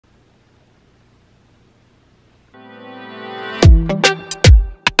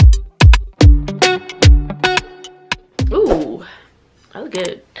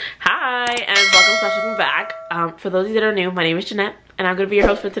For those of you that are new, my name is Jeanette, and I'm gonna be your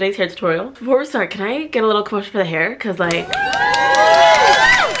host for today's hair tutorial. Before we start, can I get a little commotion for the hair? Cause like,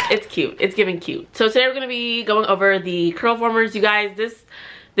 it's cute, it's giving cute. So today we're gonna be going over the curl formers. You guys,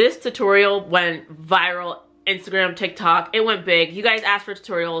 this tutorial went viral. Instagram, TikTok, it went big. You guys asked for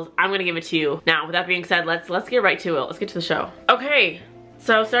tutorials, I'm gonna give it to you. Now, with that being said, let's get right to it. Let's get to the show. Okay,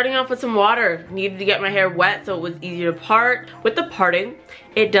 so starting off with some water. Needed to get my hair wet so it was easier to part. With the parting,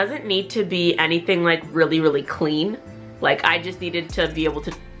 it doesn't need to be anything like really clean. Like, I just needed to be able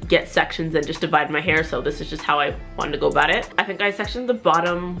to get sections and just divide my hair, so this is just how I wanted to go about it. I think I sectioned the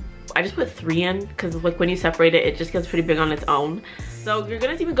bottom. I just put 3 in because like when you separate it, it just gets pretty big on its own. So you're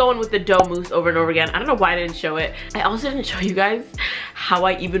gonna see me going with the Doux Mousse over and over again. I don't know why I didn't show it. I also didn't show you guys how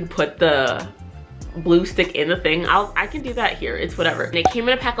I even put the blue stick in the thing. I can do that here, it's whatever. And it came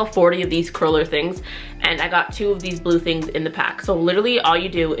in a pack of 40 of these curler things, and I got 2 of these blue things in the pack. So literally all you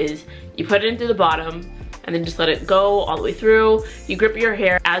do is you put it into the bottom and then just let it go all the way through. You grip your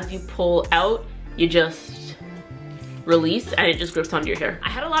hair. As you pull out, you just release and it just grips onto your hair. I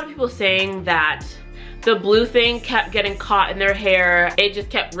had a lot of people saying that the blue thing kept getting caught in their hair. It just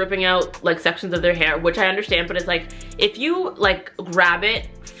kept ripping out like sections of their hair, which I understand, but it's like, if you like grab it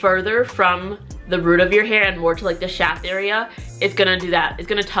further from the root of your hair and more to like the shaft area, it's gonna do that. It's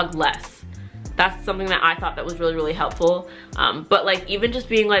gonna tug less. That's something that I thought that was really helpful. But like even just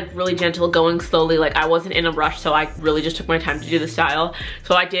being like really gentle, going slowly, like I wasn't in a rush, so I really just took my time to do the style.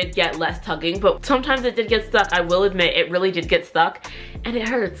 So I did get less tugging, but sometimes it did get stuck. I will admit it really did get stuck, and it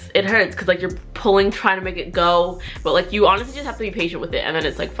hurts. It hurts because like you're pulling, trying to make it go, but like you honestly just have to be patient with it, and then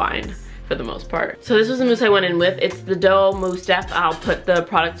it's like fine for the most part. So this was the mousse I went in with. It's the Doux Mousse Def. I'll put the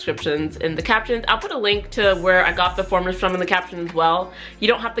product descriptions in the captions. I'll put a link to where I got the formers from in the caption as well. You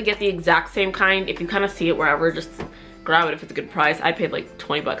don't have to get the exact same kind. If you kind of see it wherever, just grab it if it's a good price. I paid like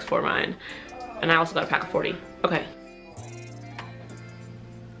 20 bucks for mine. And I also got a pack of 40. Okay.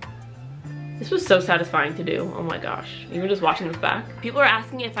 This was so satisfying to do. Oh my gosh. Even just watching this back. People are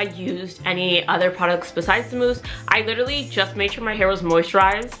asking if I used any other products besides the mousse. I literally just made sure my hair was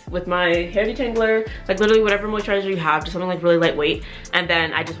moisturized with my hair detangler. Like literally whatever moisturizer you have, just something like really lightweight. And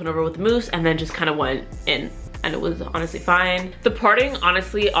then I just went over with the mousse and then just kind of went in. And it was honestly fine. The parting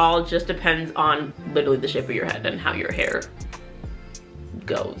honestly all just depends on literally the shape of your head and how your hair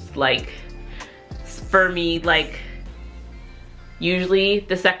goes. Like for me, like usually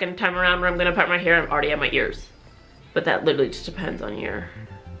the second time around when I'm gonna part my hair, I'm already at my ears. But that literally just depends on your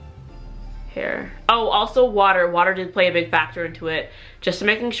hair. Oh, also water. Water did play a big factor into it. Just to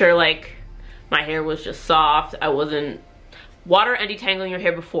making sure like my hair was just soft. I wasn't, water and detangling your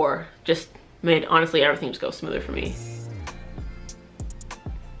hair before just made honestly everything just go smoother for me.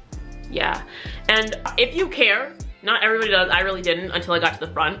 Yeah, and if you care, not everybody does, I really didn't until I got to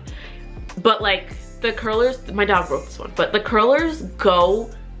the front. But like, the curlers, my dog broke this one, but the curlers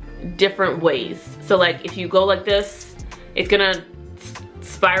go different ways. So like if you go like this, it's gonna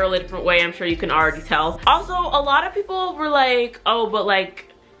spiral a different way. I'm sure you can already tell. Also, a lot of people were like, oh, but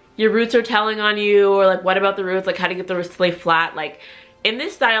like your roots are telling on you, or like what about the roots? Like how to get the roots to lay flat? Like in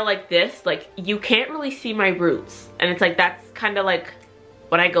this style like this, like you can't really see my roots. And it's like, that's kind of like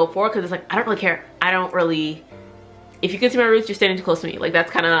what I go for, because it's like, I don't really care. I don't really, if you can see my roots, you're standing too close to me. Like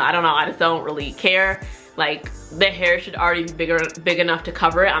that's kind of, I don't know, I just don't really care. Like the hair should already be big enough to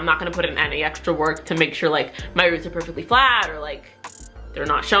cover it. I'm not gonna put in any extra work to make sure like my roots are perfectly flat or like they're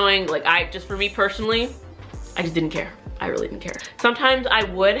not showing. Like just for me personally, I just didn't care. I really didn't care. Sometimes I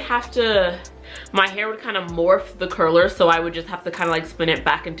would have to, my hair would kind of morph the curler, so I would just have to kind of like spin it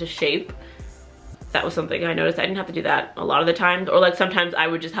back into shape. That was something I noticed. I didn't have to do that a lot of the times. Or like sometimes I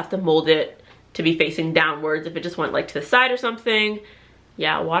would just have to mold it to be facing downwards if it just went like to the side or something.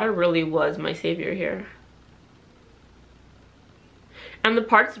 Yeah, water really was my savior here. And the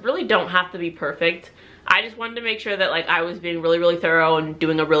parts really don't have to be perfect. I just wanted to make sure that like I was being really thorough and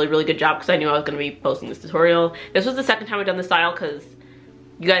doing a really good job, because I knew I was going to be posting this tutorial. This was the second time I've done the style because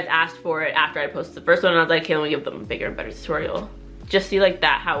you guys asked for it after I posted the first one, and I was like, okay, let me give them a bigger and better tutorial. Just see like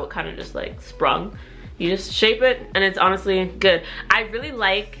that, how it kind of just like sprung. You just shape it and it's honestly good. I really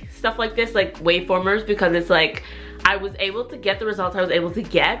like stuff like this, like waveformers, because it's like I was able to get the results I was able to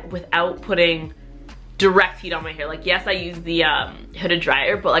get without putting direct heat on my hair. Like yes, I used the hooded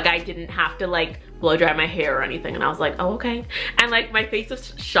dryer, but like I didn't have to like blow dry my hair or anything, and I was like, oh okay. And like my face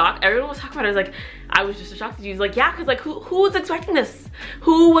was shocked. Everyone was talking about it. I was like, I was just shocked. He was like, yeah, because like who was expecting this?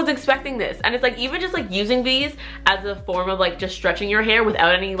 Who was expecting this? And it's like even just like using these as a form of like just stretching your hair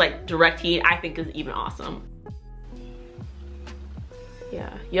without any like direct heat, I think is even awesome.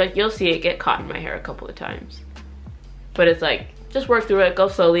 Yeah, you'll see it get caught in my hair a couple of times, but it's like just work through it, go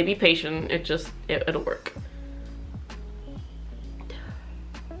slowly, be patient. It'll work.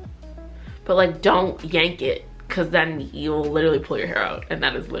 but like don't yank it, because then you'll literally pull your hair out, and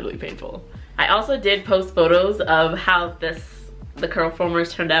that is literally painful. I also did post photos of how the curl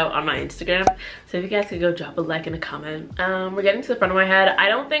formers turned out on my Instagram, so if you guys could go drop a like and a comment. We're getting to the front of my head. I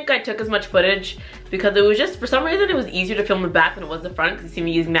don't think I took as much footage because it was just, for some reason, it was easier to film the back than it was the front, because you see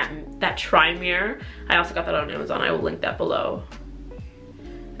me using that Tri mirror. I also got that on Amazon. I will link that below.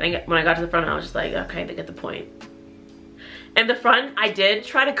 I think when I got to the front, I was just like, okay, they get the point. And the front, I did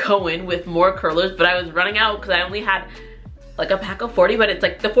try to go in with more curlers, but I was running out because I only had like a pack of 40, but it's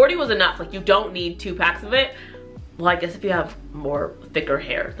like the 40 was enough. Like you don't need 2 packs of it. Well, I guess if you have more thicker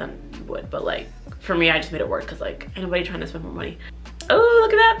hair, then you would, but like for me, I just made it work because like ain't nobody trying to spend more money. Oh,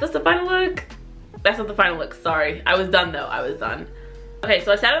 look at that, that's the final look. That's not the final look, sorry. I was done though, I was done. Okay,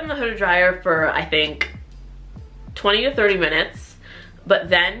 so I sat it in the hooded dryer for I think 20 to 30 minutes, but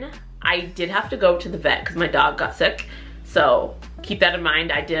then I did have to go to the vet because my dog got sick. So keep that in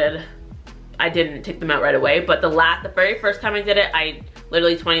mind. I didn't take them out right away, but the very first time I did it, I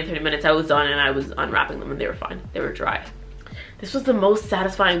literally 20 to 30 minutes I was done and I was unwrapping them and they were fine. They were dry. This was the most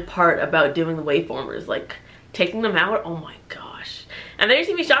satisfying part about doing the waveformers, like taking them out. Oh my gosh. And then you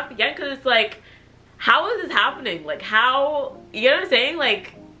see me shocked again because it's like, how is this happening? Like how, you know what I'm saying?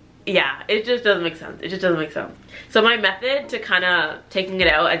 Like, yeah, it just doesn't make sense. It just doesn't make sense. So my method to kind of taking it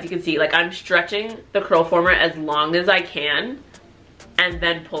out, as you can see, like I'm stretching the curl former as long as I can and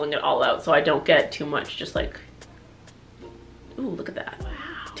then pulling it all out so I don't get too much, just like, ooh, look at that.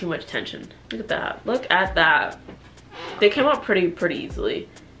 Wow. Too much tension. Look at that. Look at that. They came out pretty easily.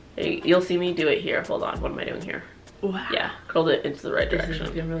 You'll see me do it here. Hold on, what am I doing here? Wow. Yeah, curled it into the right direction. This is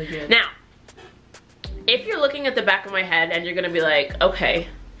looking really good. Now, if you're looking at the back of my head and you're gonna be like, okay,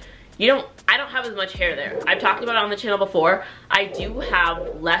 I don't have as much hair there. I've talked about it on the channel before. I do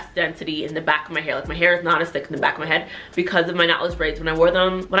have less density in the back of my hair. Like my hair is not as thick in the back of my head because of my knotless braids. When I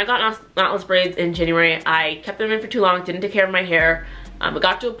got knotless braids in January, I kept them in for too long, didn't take care of my hair. It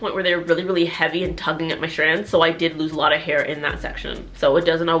got to a point where they were really heavy and tugging at my strands, so I did lose a lot of hair in that section. So it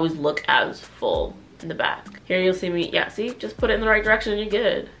doesn't always look as full in the back. Here you'll see me, yeah, see? Just put it in the right direction and you're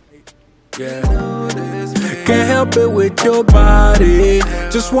good. Yeah. Can't help it with your body.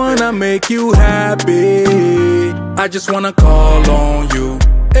 Just wanna make you happy. I just wanna call on you.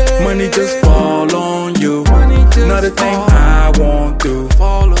 Money just fall on you. Another thing I won't do.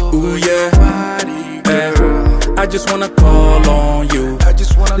 Ooh yeah. I just wanna call on you.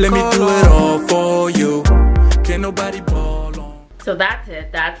 Let me do it all for you. Can't nobody ball on. So that's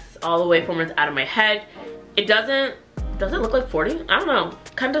it. That's all the waveformers out of my head. It does it look like 40? I don't know.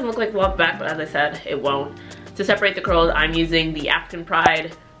 Kind of doesn't look like the lock back, but as I said, it won't. To separate the curls, I'm using the African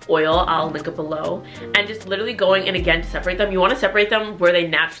Pride oil. I'll link it below. And just literally going in again to separate them. You want to separate them where they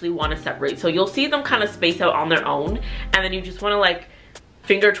naturally want to separate. So you'll see them kind of space out on their own. And then you just want to like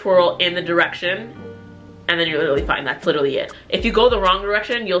finger twirl in the direction. And then you're literally fine. That's literally it. If you go the wrong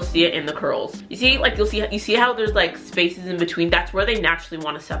direction, you'll see it in the curls. You see, like you see how there's like spaces in between. That's where they naturally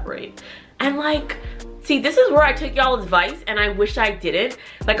want to separate. And like, see, this is where I took y'all's advice and I wish I didn't.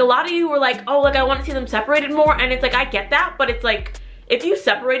 Like a lot of you were like, oh, like I want to see them separated more. And it's like, I get that, but it's like, if you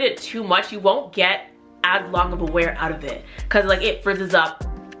separate it too much, you won't get as long of a wear out of it. Cause like it frizzes up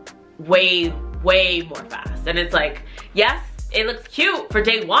way more fast. And it's like, yes, it looks cute for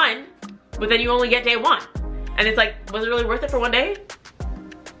day 1, but then you only get day 1. And it's like, was it really worth it for 1 day?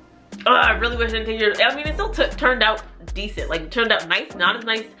 Oh, I really wish I didn't take your, I mean, it still turned out decent. Like it turned out nice, not as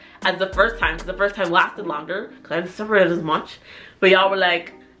nice as the first time, because the first time lasted longer because I didn't separate as much. But y'all were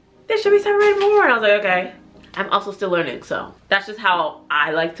like, this should be separated more. And I was like, okay. I'm also still learning, so that's just how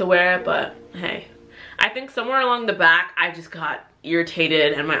I like to wear it. But hey, I think somewhere along the back, I just got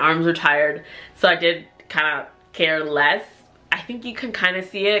irritated and my arms were tired. So I did kind of care less. I think you can kind of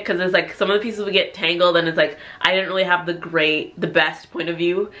see it because it's like some of the pieces would get tangled and it's like I didn't really have the best point of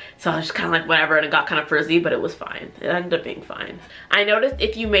view, so I was just kind of like whatever, and it got kind of frizzy, but it was fine. It ended up being fine. I noticed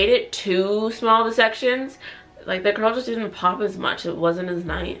if you made it too small, the sections, like the curl just didn't pop as much. It wasn't as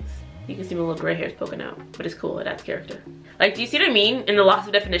nice. You can see my little gray hairs poking out, but it's cool. It adds character. Like, do you see what I mean in the loss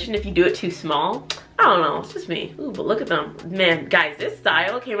of definition if you do it too small? I don't know, it's just me. Ooh, but look at them. Man, guys, this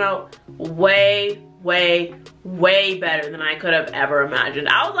style came out way better than I could have ever imagined.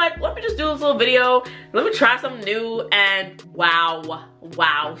 I was like, let me just do this little video, let me try something new, and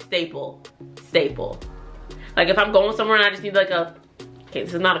wow, staple. Like if I'm going somewhere and I just need like a, okay,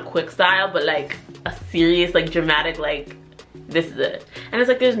 this is not a quick style, but like a serious, like dramatic, like this is it. And it's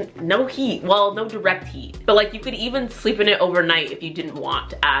like there's no heat, well, no direct heat, but like you could even sleep in it overnight if you didn't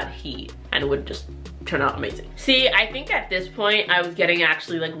want to add heat, and it would just turn out amazing. See, I think at this point I was getting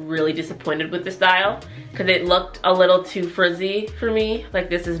actually like really disappointed with the style because it looked a little too frizzy for me. Like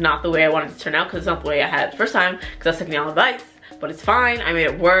this is not the way I wanted to turn out because it's not the way I had it the first time because I was taking all advice, but it's fine. I made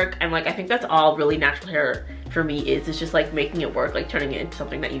it work, and like I think that's all really natural hair for me is. It's just like making it work, like turning it into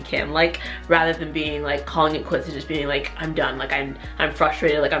something that you can like, rather than being like calling it quits and just being like I'm done, like I'm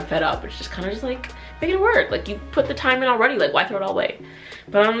frustrated, like I'm fed up. It's just kind of just like making it work. Like you put the time in already, like why throw it all away?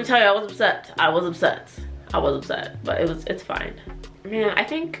 But I'm gonna tell you, I was upset. I was upset, but it's fine. Man, I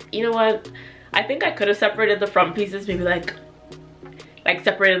think, you know what? I think I could have separated the front pieces, maybe like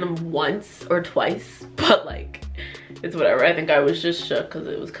separated them once or twice, but like, it's whatever. I think I was just shook because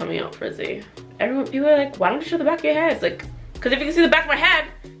it was coming out frizzy. People are like, why don't you show the back of your head? It's like, because if you can see the back of my head,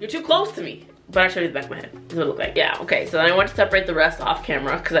 you're too close to me. But I showed you the back of my head. This is what it looked like. Yeah, okay, so then I went to separate the rest off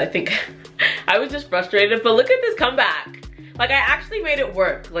camera because I think I was just frustrated, but look at this comeback. Like I actually made it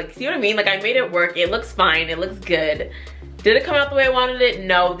work. Like, see what I mean? Like I made it work. It looks fine. It looks good. Did it come out the way I wanted it?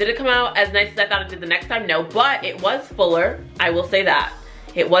 No. Did it come out as nice as I thought it did the next time? No. But it was fuller. I will say that.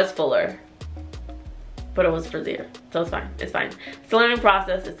 It was fuller. But it was frizzier. So it's fine. It's fine. It's a learning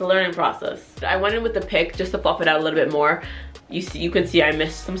process. It's a learning process. I went in with the pick just to fluff it out a little bit more. You can see I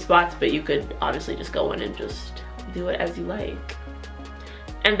missed some spots, but you could obviously just go in and just do it as you like.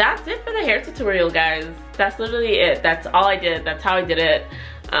 And that's it for the hair tutorial, guys. That's literally it. That's all I did. That's how I did it.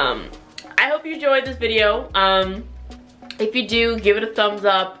 I hope you enjoyed this video. If you do, give it a thumbs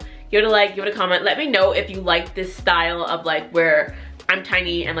up, give it a like, give it a comment. Let me know if you like this style of like where I'm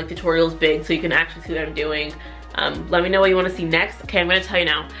tiny and like tutorials big so you can actually see what I'm doing. Let me know what you want to see next. Okay, I'm gonna tell you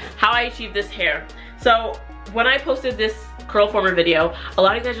now how I achieved this hair. So when I posted this curl former video, a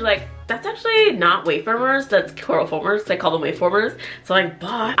lot of you guys are like, that's actually not waveformers, that's curl formers. I call them waveformers. So I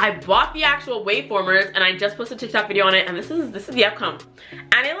bought the actual waveformers and I just posted a TikTok video on it, and this is the outcome.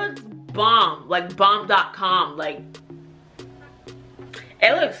 And it looks bomb, like bomb.com. Like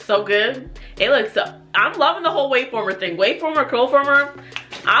it looks so good. It looks so, I'm loving the whole waveformer thing. Waveformer, curl former,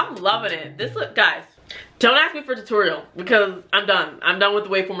 I'm loving it. This look, guys, don't ask me for a tutorial because I'm done. I'm done with the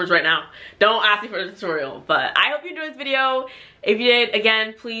waveformers right now. Don't ask me for a tutorial, but I hope you enjoyed this video. If you did,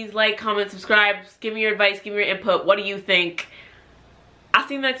 again, please like, comment, subscribe. Give me your advice, give me your input. What do you think? I'll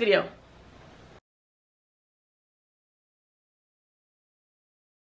see you in the next video.